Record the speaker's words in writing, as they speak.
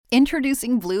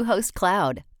Introducing Bluehost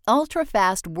Cloud,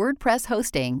 ultra-fast WordPress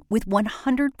hosting with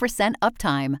 100%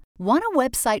 uptime. Want a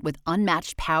website with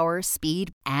unmatched power,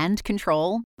 speed, and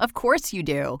control? Of course you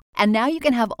do. And now you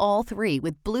can have all three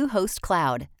with Bluehost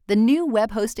Cloud, the new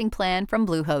web hosting plan from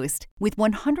Bluehost. With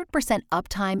 100%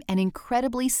 uptime and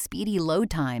incredibly speedy load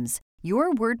times,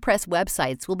 your WordPress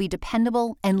websites will be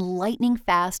dependable and lightning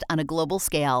fast on a global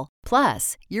scale.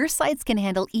 Plus, your sites can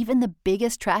handle even the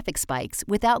biggest traffic spikes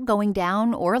without going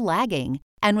down or lagging.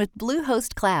 And with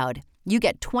Bluehost Cloud, you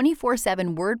get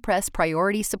 24/7 WordPress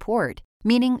priority support,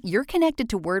 meaning you're connected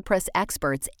to WordPress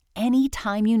experts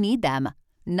anytime you need them.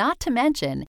 Not to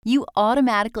mention, you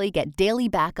automatically get daily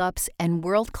backups and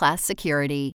world-class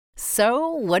security. So,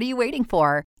 what are you waiting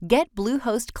for? Get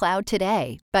Bluehost Cloud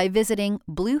today by visiting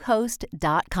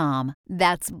Bluehost.com.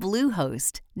 That's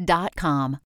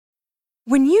Bluehost.com.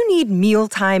 When you need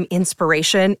mealtime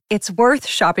inspiration, it's worth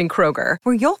shopping Kroger,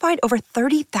 where you'll find over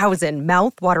 30,000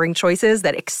 mouth-watering choices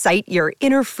that excite your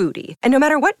inner foodie. And no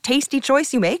matter what tasty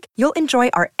choice you make, you'll enjoy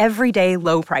our everyday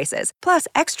low prices, plus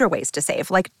extra ways to save,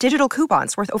 like digital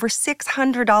coupons worth over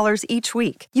 $600 each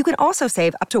week. You can also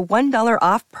save up to $1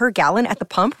 off per gallon at the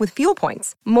pump with fuel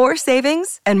points. More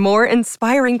savings and more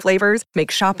inspiring flavors make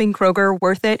shopping Kroger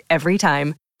worth it every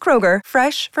time. Kroger,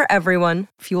 fresh for everyone.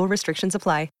 Fuel restrictions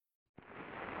apply.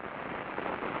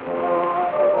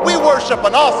 We worship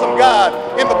an awesome God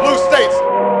in the blue states.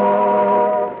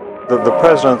 The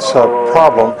president's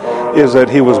problem is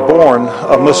that he was born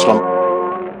a Muslim.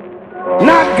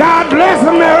 Not God bless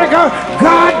America,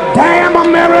 God damn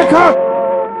America.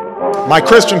 My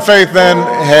Christian faith then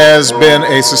has been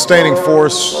a sustaining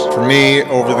force for me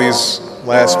over these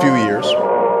last few years.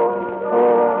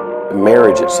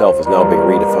 Marriage itself is now being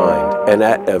redefined, and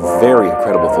at a very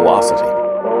incredible velocity.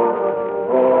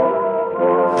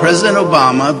 President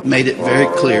Obama made it very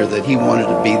clear that he wanted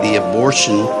to be the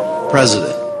abortion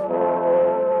president.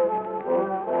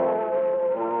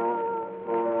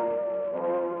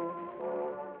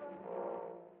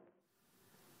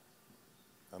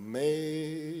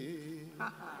 Amazing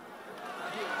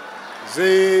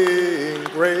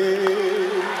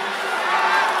grace,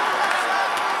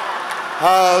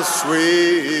 how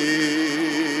sweet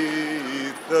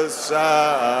the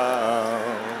sound.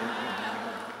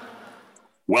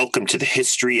 Welcome to the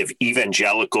History of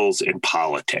Evangelicals in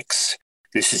Politics.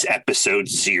 This is episode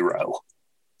 0,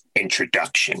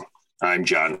 Introduction. I'm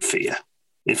John Fia.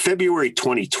 In February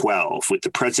 2012, with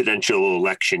the presidential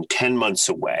election 10 months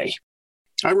away,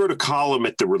 I wrote a column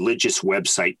at the religious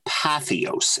website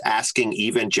Patheos asking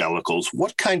evangelicals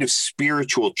what kind of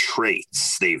spiritual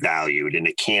traits they valued in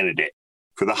a candidate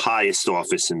for the highest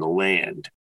office in the land.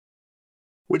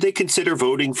 Would they consider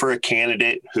voting for a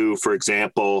candidate who, for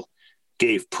example,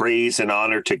 gave praise and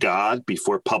honor to God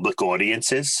before public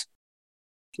audiences,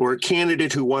 or a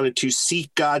candidate who wanted to seek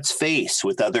God's face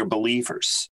with other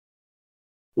believers?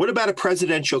 What about a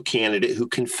presidential candidate who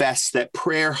confessed that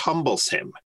prayer humbles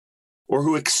him, or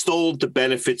who extolled the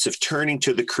benefits of turning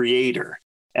to the Creator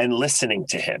and listening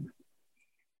to him?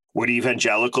 Would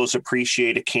evangelicals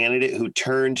appreciate a candidate who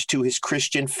turned to his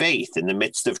Christian faith in the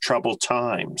midst of troubled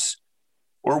times,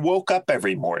 or woke up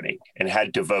every morning and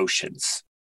had devotions?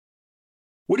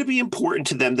 Would it be important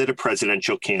to them that a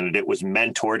presidential candidate was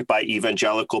mentored by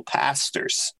evangelical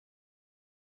pastors?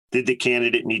 Did the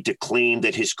candidate need to claim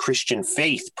that his Christian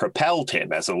faith propelled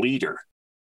him as a leader?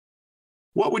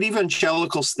 What would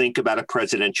evangelicals think about a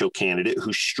presidential candidate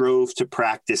who strove to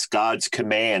practice God's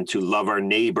command to love our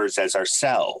neighbors as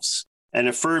ourselves and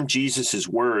affirm Jesus'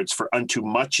 words, "For unto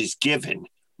much is given,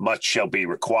 much shall be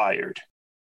required"?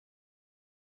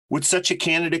 Would such a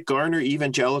candidate garner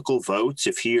evangelical votes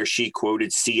if he or she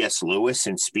quoted C.S. Lewis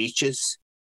in speeches,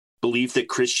 believed that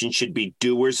Christians should be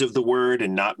doers of the word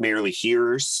and not merely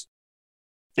hearers,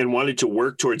 and wanted to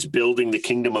work towards building the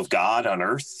kingdom of God on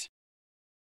earth?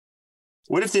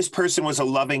 What if this person was a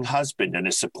loving husband and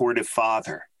a supportive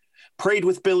father, prayed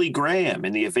with Billy Graham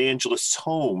in the evangelist's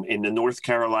home in the North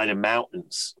Carolina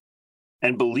mountains,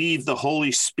 and believed the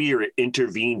Holy Spirit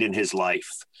intervened in his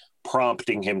life,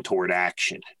 prompting him toward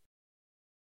action?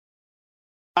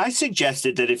 I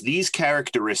suggested that if these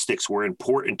characteristics were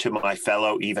important to my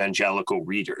fellow evangelical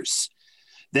readers,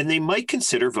 then they might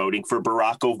consider voting for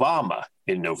Barack Obama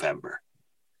in November.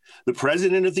 The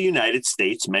President of the United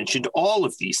States mentioned all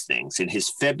of these things in his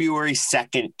February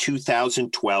 2nd,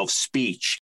 2012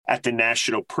 speech at the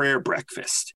National Prayer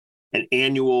Breakfast, an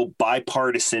annual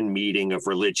bipartisan meeting of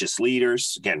religious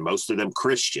leaders, again, most of them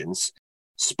Christians,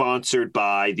 sponsored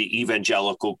by the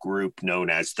evangelical group known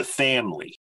as the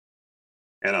Family.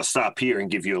 And I'll stop here and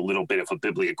give you a little bit of a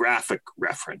bibliographic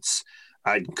reference.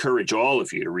 I'd encourage all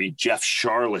of you to read Jeff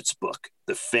Charlotte's book,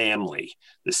 The Family,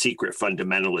 The Secret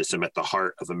Fundamentalism at the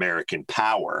Heart of American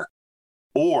Power.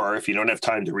 Or if you don't have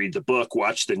time to read the book,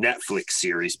 watch the Netflix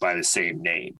series by the same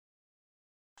name.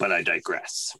 But I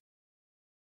digress.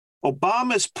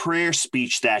 Obama's prayer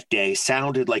speech that day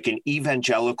sounded like an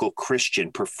evangelical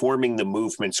Christian performing the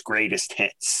movement's greatest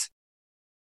hits.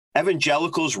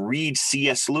 Evangelicals read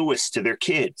C.S. Lewis to their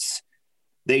kids.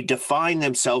 They define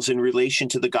themselves in relation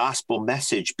to the gospel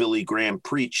message Billy Graham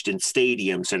preached in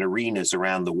stadiums and arenas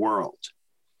around the world.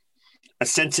 A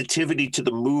sensitivity to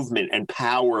the movement and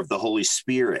power of the Holy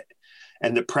Spirit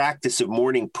and the practice of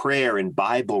morning prayer and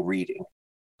Bible reading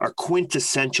are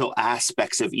quintessential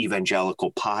aspects of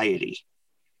evangelical piety.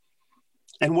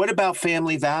 And what about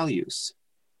family values?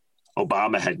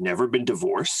 Obama had never been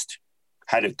divorced,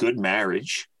 had a good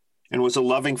marriage, and was a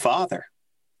loving father.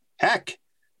 Heck,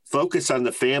 Focus on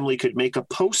the Family could make a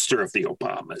poster of the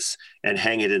Obamas and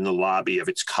hang it in the lobby of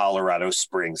its Colorado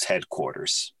Springs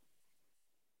headquarters.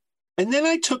 And then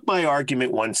I took my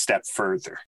argument one step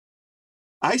further.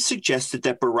 I suggested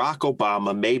that Barack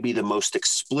Obama may be the most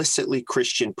explicitly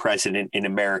Christian president in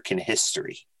American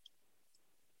history.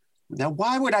 Now,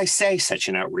 why would I say such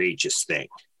an outrageous thing?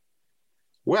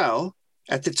 Well,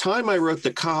 at the time I wrote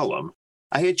the column,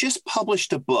 I had just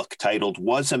published a book titled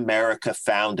Was America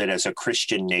Founded as a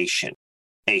Christian Nation?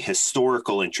 A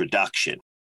Historical Introduction,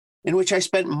 in which I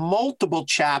spent multiple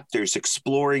chapters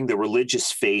exploring the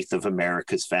religious faith of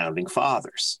America's founding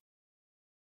fathers.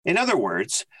 In other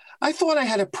words, I thought I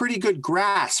had a pretty good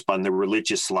grasp on the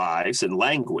religious lives and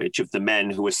language of the men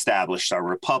who established our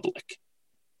republic.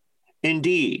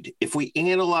 Indeed, if we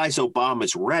analyze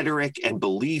Obama's rhetoric and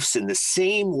beliefs in the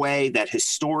same way that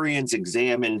historians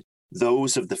examine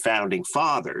those of the founding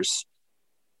fathers,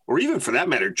 or even for that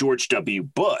matter, George W.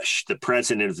 Bush, the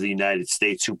president of the United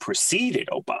States who preceded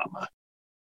Obama,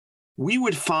 we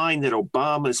would find that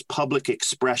Obama's public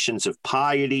expressions of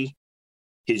piety,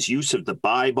 his use of the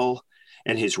Bible,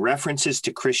 and his references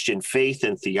to Christian faith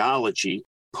and theology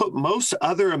put most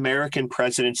other American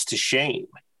presidents to shame.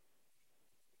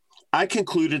 I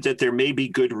concluded that there may be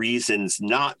good reasons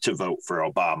not to vote for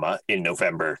Obama in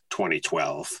November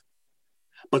 2012,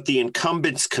 but the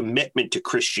incumbent's commitment to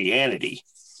Christianity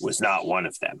was not one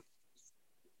of them.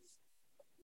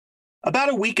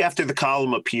 About a week after the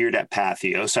column appeared at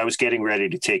Pathos, I was getting ready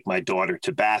to take my daughter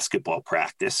to basketball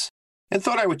practice and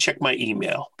thought I would check my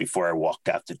email before I walked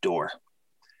out the door.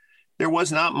 There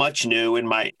was not much new in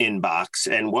my inbox,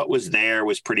 and what was there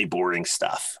was pretty boring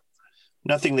stuff.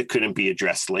 Nothing that couldn't be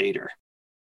addressed later.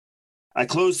 I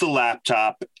closed the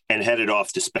laptop and headed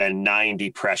off to spend 90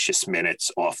 precious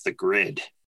minutes off the grid.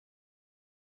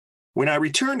 When I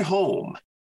returned home,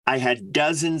 I had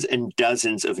dozens and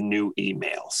dozens of new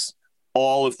emails,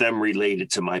 all of them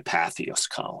related to my Pathos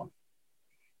column.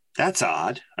 That's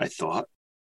odd, I thought.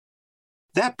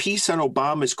 That piece on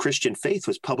Obama's Christian faith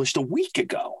was published a week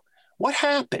ago. What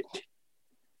happened?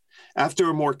 After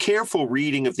a more careful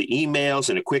reading of the emails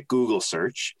and a quick Google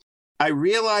search, I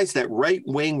realized that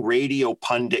right-wing radio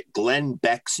pundit Glenn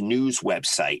Beck's news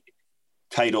website,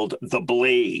 titled The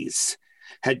Blaze,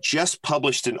 had just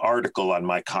published an article on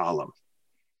my column.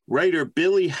 Writer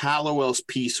Billy Hallowell's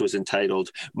piece was entitled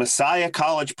Messiah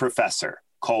College Professor,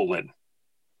 quote,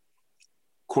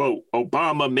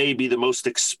 Obama may be the most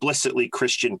explicitly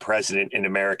Christian president in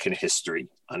American history,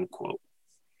 unquote.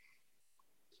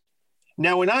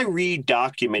 Now, when I read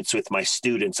documents with my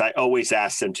students, I always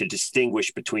ask them to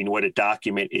distinguish between what a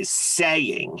document is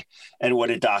saying and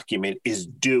what a document is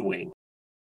doing.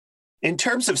 In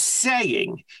terms of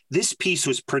saying, this piece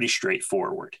was pretty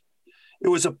straightforward. It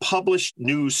was a published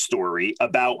news story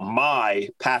about my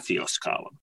Pathos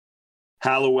column.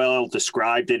 Hallowell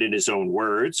described it in his own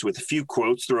words, with a few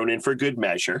quotes thrown in for good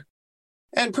measure,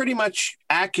 and pretty much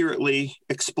accurately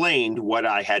explained what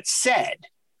I had said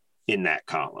in that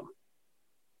column.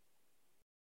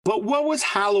 But what was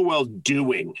Hallowell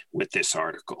doing with this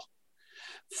article?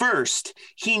 First,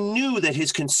 he knew that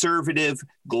his conservative,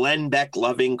 Glenn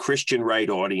Beck-loving Christian right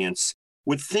audience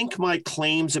would think my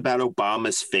claims about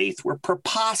Obama's faith were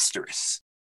preposterous.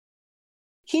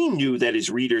 He knew that his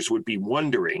readers would be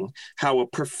wondering how a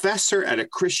professor at a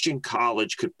Christian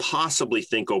college could possibly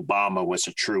think Obama was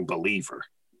a true believer.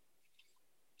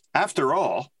 After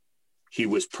all, he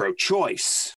was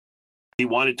pro-choice. He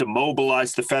wanted to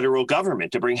mobilize the federal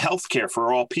government to bring health care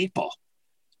for all people,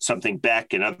 something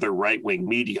Beck and other right-wing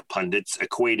media pundits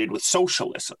equated with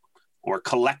socialism or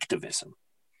collectivism.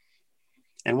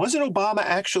 And wasn't Obama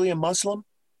actually a Muslim?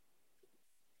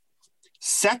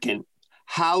 Second,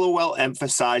 Hallowell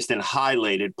emphasized and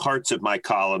highlighted parts of my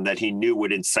column that he knew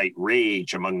would incite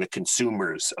rage among the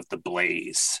consumers of the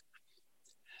Blaze.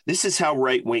 This is how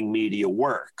right-wing media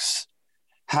works.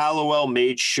 Hallowell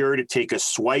made sure to take a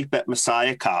swipe at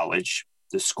Messiah College,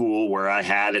 the school where I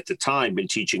had at the time been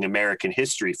teaching American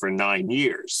history for 9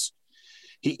 years.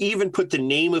 He even put the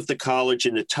name of the college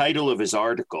in the title of his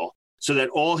article so that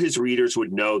all his readers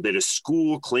would know that a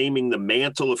school claiming the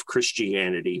mantle of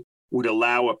Christianity would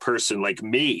allow a person like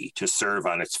me to serve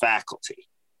on its faculty.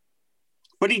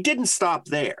 But he didn't stop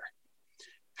there.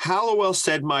 Hallowell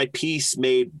said my piece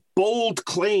made bold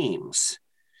claims.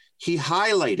 He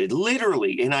highlighted,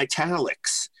 literally in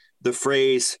italics, the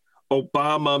phrase,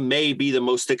 "Obama may be the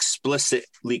most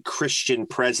explicitly Christian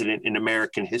president in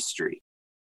American history."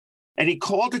 And he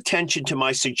called attention to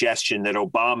my suggestion that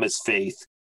Obama's faith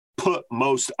put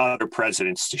most other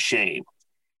presidents to shame.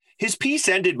 His piece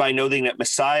ended by noting that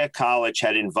Messiah College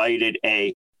had invited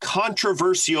a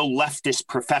controversial leftist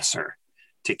professor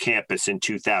to campus in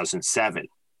 2007.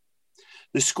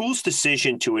 The school's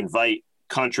decision to invite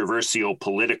controversial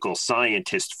political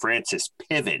scientist Francis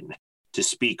Piven to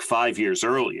speak 5 years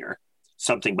earlier,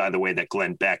 something, by the way, that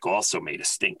Glenn Beck also made a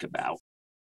stink about,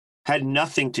 had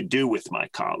nothing to do with my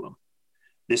column.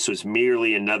 This was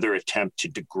merely another attempt to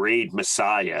degrade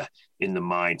Messiah in the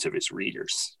minds of his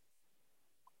readers.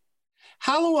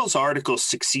 Hallowell's article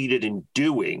succeeded in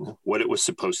doing what it was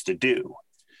supposed to do,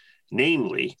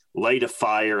 namely, light a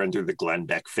fire under the Glenn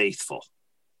Beck faithful.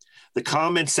 The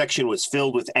comment section was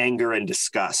filled with anger and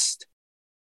disgust.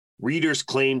 Readers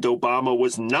claimed Obama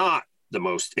was not the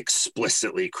most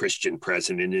explicitly Christian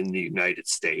president in the United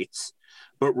States,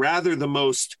 but rather the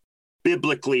most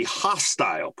biblically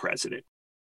hostile president.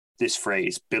 This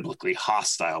phrase, biblically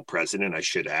hostile president, I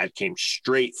should add, came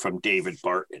straight from David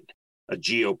Barton, a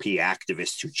GOP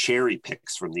activist who cherry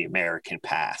picks from the American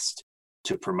past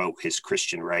to promote his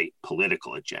Christian right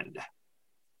political agenda.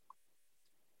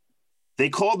 They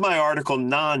called my article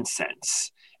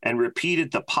nonsense and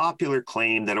repeated the popular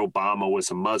claim that Obama was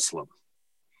a Muslim.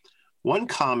 One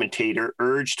commentator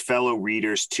urged fellow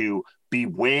readers to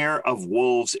beware of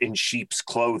wolves in sheep's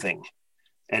clothing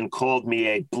and called me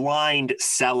a blind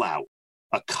sellout,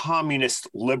 a communist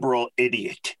liberal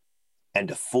idiot, and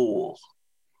a fool.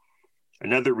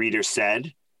 Another reader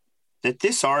said that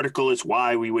this article is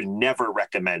why we would never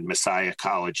recommend Messiah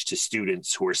College to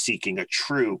students who are seeking a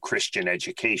true Christian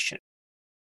education.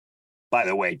 By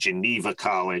the way, Geneva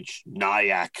College,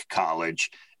 Nyack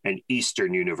College, and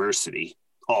Eastern University,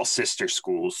 all sister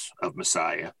schools of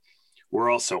Messiah, were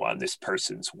also on this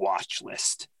person's watch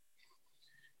list.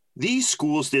 These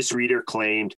schools, this reader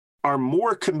claimed, are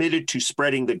more committed to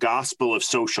spreading the gospel of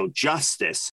social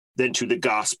justice than to the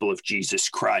gospel of Jesus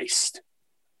Christ.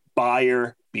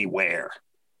 Buyer beware.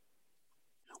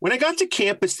 When I got to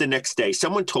campus the next day,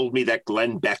 someone told me that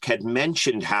Glenn Beck had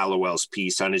mentioned Hallowell's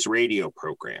piece on his radio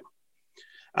program.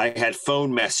 I had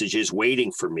phone messages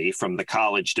waiting for me from the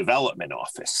college development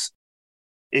office.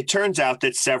 It turns out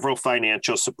that several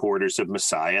financial supporters of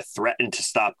Messiah threatened to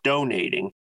stop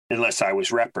donating unless I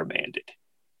was reprimanded.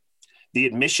 The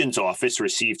admissions office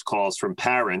received calls from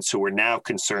parents who were now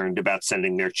concerned about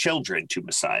sending their children to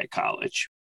Messiah College.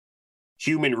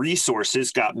 Human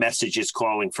Resources got messages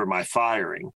calling for my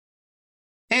firing.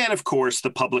 And of course,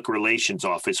 the Public Relations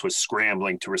Office was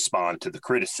scrambling to respond to the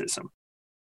criticism.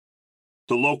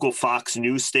 The local Fox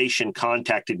News station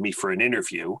contacted me for an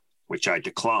interview, which I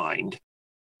declined.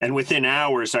 And within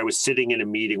hours, I was sitting in a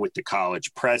meeting with the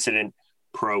college president,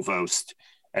 provost,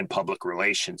 and public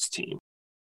relations team.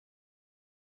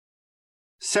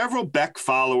 Several Beck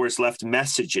followers left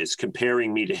messages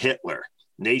comparing me to Hitler,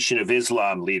 Nation of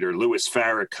Islam leader Louis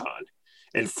Farrakhan,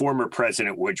 and former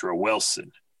President Woodrow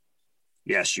Wilson.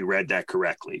 Yes, you read that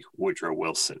correctly, Woodrow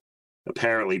Wilson.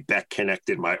 Apparently, Beck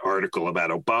connected my article about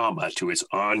Obama to his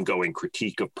ongoing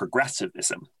critique of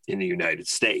progressivism in the United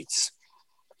States.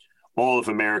 All of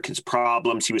America's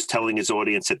problems, he was telling his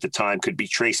audience at the time, could be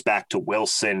traced back to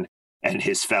Wilson and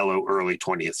his fellow early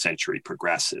 20th century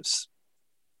progressives.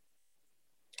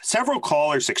 Several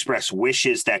callers expressed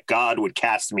wishes that God would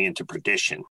cast me into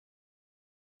perdition.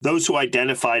 Those who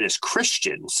identified as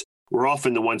Christians were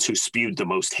often the ones who spewed the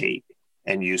most hate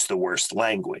and used the worst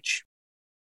language.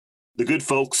 The good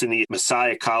folks in the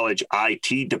Messiah College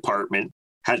IT department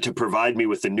had to provide me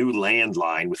with a new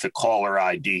landline with a caller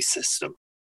ID system.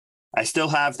 I still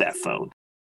have that phone,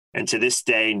 and to this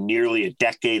day, nearly a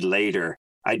decade later,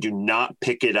 I do not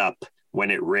pick it up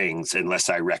when it rings unless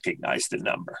I recognize the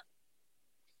number.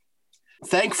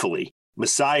 Thankfully,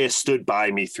 Messiah stood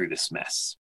by me through this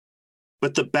mess.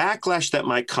 But the backlash that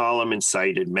my column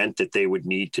incited meant that they would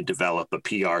need to develop a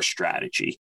PR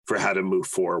strategy for how to move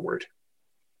forward.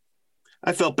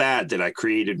 I felt bad that I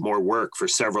created more work for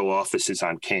several offices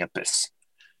on campus.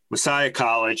 Messiah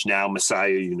College, now Messiah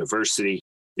University,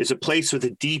 is a place with a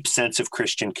deep sense of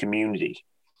Christian community.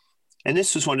 And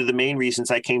this was one of the main reasons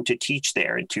I came to teach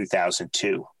there in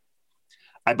 2002.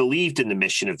 I believed in the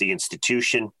mission of the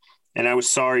institution, and I was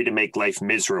sorry to make life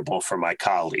miserable for my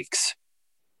colleagues.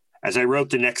 As I wrote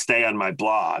the next day on my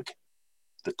blog,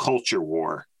 the culture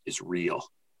war is real.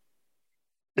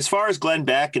 As far as Glenn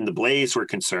Beck and the Blaze were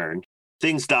concerned,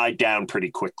 things died down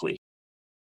pretty quickly.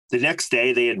 The next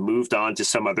day, they had moved on to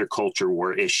some other culture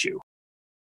war issue.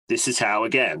 This is how,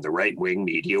 again, the right-wing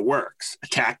media works.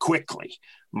 Attack quickly,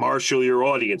 marshal your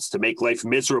audience to make life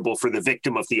miserable for the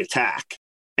victim of the attack,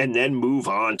 and then move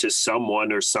on to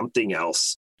someone or something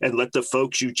else and let the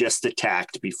folks you just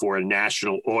attacked before a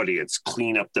national audience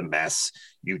clean up the mess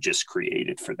you just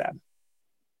created for them.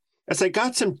 As I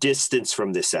got some distance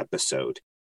from this episode,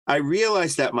 I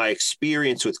realized that my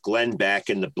experience with Glenn Beck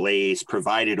and the Blaze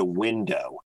provided a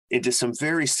window into some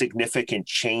very significant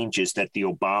changes that the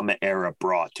Obama era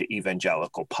brought to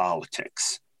evangelical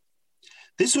politics.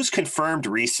 This was confirmed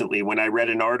recently when I read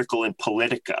an article in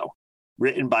Politico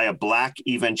written by a Black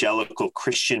evangelical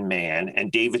Christian man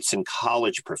and Davidson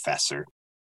College professor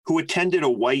who attended a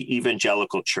white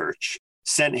evangelical church,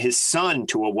 sent his son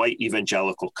to a white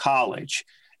evangelical college,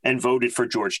 and voted for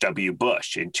George W.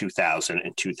 Bush in 2000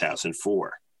 and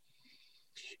 2004.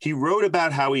 He wrote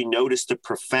about how he noticed a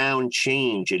profound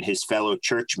change in his fellow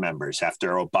church members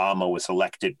after Obama was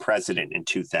elected president in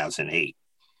 2008.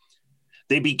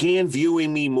 They began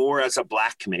viewing me more as a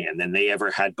Black man than they ever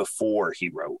had before, he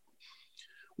wrote.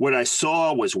 What I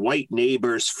saw was white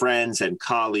neighbors, friends, and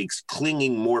colleagues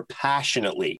clinging more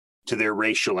passionately to their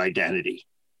racial identity,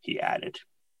 he added.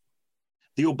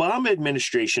 The Obama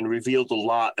administration revealed a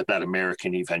lot about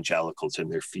American evangelicals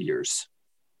and their fears.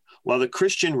 While the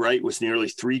Christian right was nearly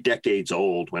 3 decades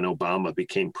old when Obama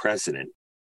became president,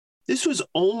 this was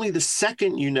only the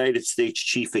second United States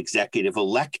chief executive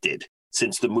elected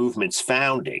since the movement's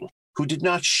founding who did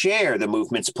not share the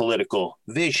movement's political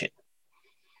vision.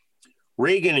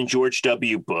 Reagan and George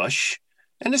W. Bush,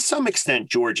 and to some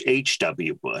extent George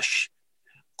H.W. Bush,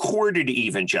 courted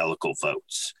evangelical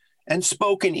votes and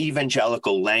spoke an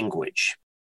evangelical language.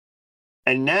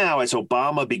 And now, as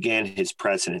Obama began his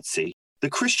presidency, the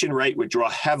Christian right would draw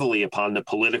heavily upon the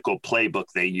political playbook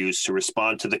they used to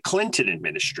respond to the Clinton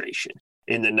administration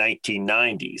in the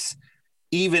 1990s,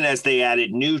 even as they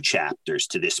added new chapters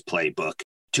to this playbook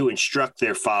to instruct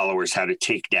their followers how to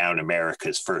take down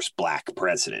America's first Black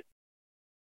president.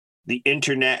 The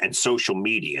internet and social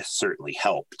media certainly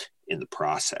helped in the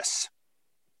process.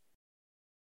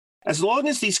 As long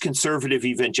as these conservative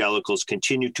evangelicals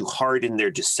continue to harden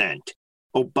their dissent,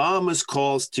 Obama's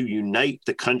calls to unite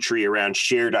the country around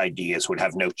shared ideas would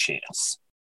have no chance.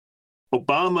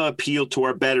 Obama appealed to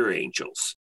our better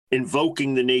angels,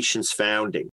 invoking the nation's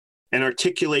founding, and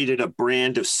articulated a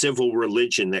brand of civil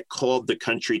religion that called the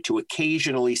country to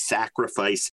occasionally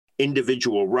sacrifice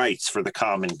individual rights for the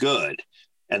common good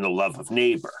and the love of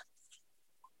neighbor.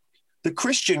 The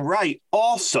Christian right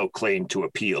also claimed to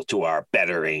appeal to our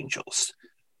better angels,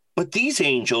 but these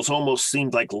angels almost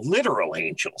seemed like literal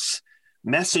angels,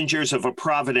 messengers of a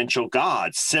providential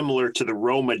God, similar to the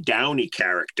Roma Downey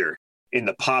character in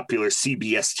the popular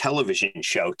CBS television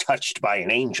show Touched by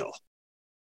an Angel.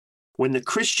 When the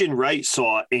Christian right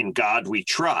saw "In God We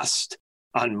Trust"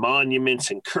 on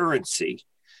monuments and currency,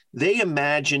 they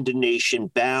imagined a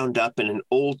nation bound up in an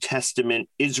Old Testament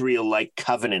Israel-like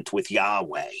covenant with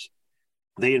Yahweh.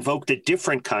 They invoked a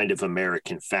different kind of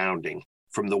American founding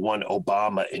from the one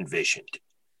Obama envisioned.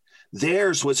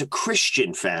 Theirs was a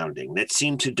Christian founding that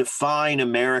seemed to define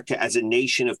America as a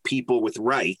nation of people with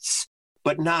rights,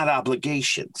 but not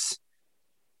obligations.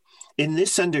 In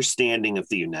this understanding of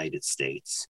the United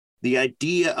States, the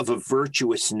idea of a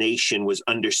virtuous nation was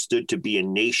understood to be a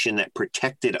nation that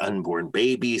protected unborn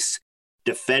babies,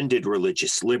 defended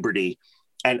religious liberty,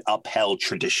 and upheld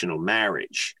traditional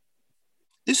marriage.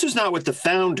 This was not what the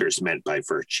founders meant by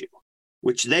virtue,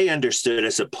 which they understood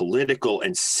as a political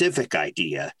and civic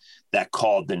idea that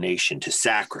called the nation to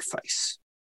sacrifice.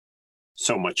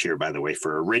 So much here, by the way,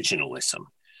 for originalism.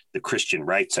 The Christian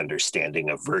right's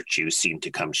understanding of virtue seemed to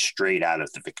come straight out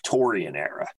of the Victorian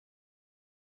era.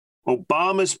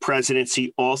 Obama's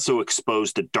presidency also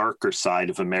exposed a darker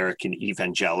side of American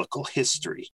evangelical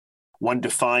history, one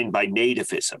defined by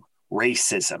nativism,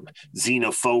 racism,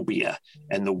 xenophobia,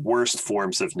 and the worst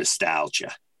forms of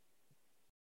nostalgia.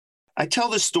 I tell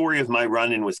the story of my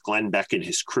run-in with Glenn Beck and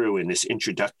his crew in this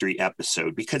introductory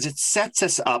episode because it sets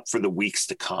us up for the weeks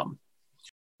to come.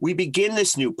 We begin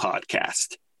this new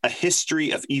podcast, A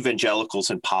History of Evangelicals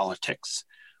and Politics,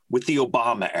 with the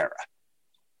Obama era.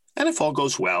 And if all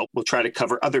goes well, we'll try to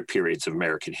cover other periods of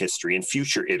American history in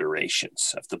future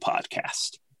iterations of the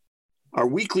podcast. Our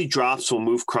weekly drops will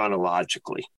move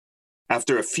chronologically.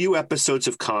 After a few episodes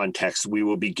of context, we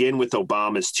will begin with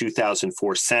Obama's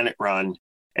 2004 Senate run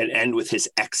and end with his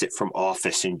exit from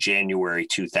office in January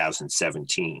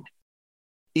 2017.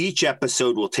 Each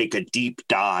episode will take a deep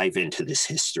dive into this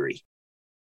history.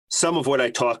 Some of what I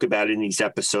talk about in these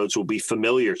episodes will be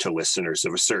familiar to listeners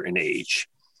of a certain age,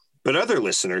 but other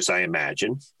listeners, I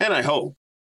imagine, and I hope,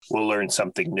 will learn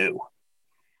something new.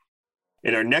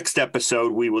 In our next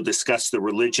episode, we will discuss the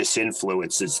religious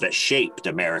influences that shaped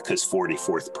America's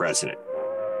 44th president.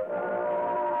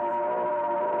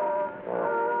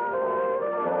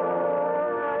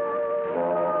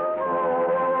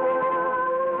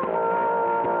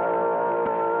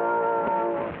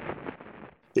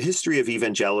 The History of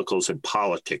Evangelicals and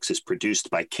Politics is produced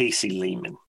by Casey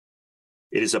Lehman.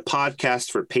 It is a podcast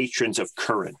for patrons of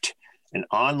Current, an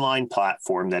online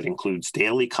platform that includes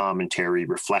daily commentary,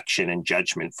 reflection, and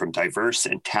judgment from diverse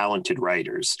and talented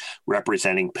writers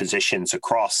representing positions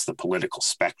across the political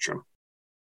spectrum.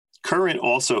 Current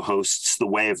also hosts The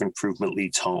Way of Improvement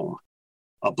Leads Home,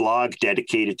 a blog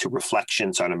dedicated to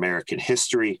reflections on American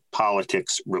history,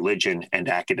 politics, religion, and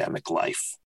academic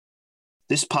life.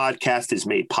 This podcast is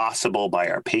made possible by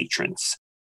our patrons.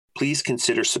 Please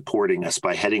consider supporting us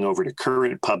by heading over to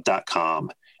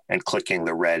currentpub.com and clicking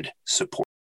the red support.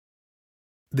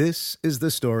 This is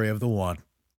the story of the one.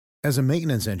 As a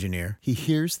maintenance engineer, he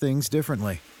hears things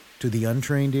differently. To the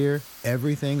untrained ear,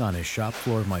 everything on his shop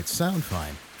floor might sound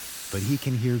fine, but he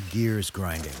can hear gears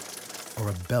grinding or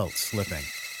a belt slipping.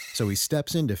 So he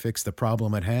steps in to fix the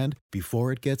problem at hand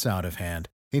before it gets out of hand.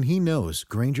 And he knows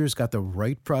Grainger's got the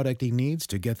right product he needs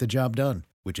to get the job done,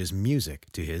 which is music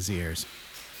to his ears.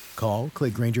 Call,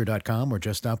 click Grainger.com, or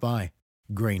just stop by.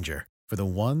 Grainger, for the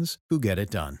ones who get it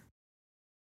done.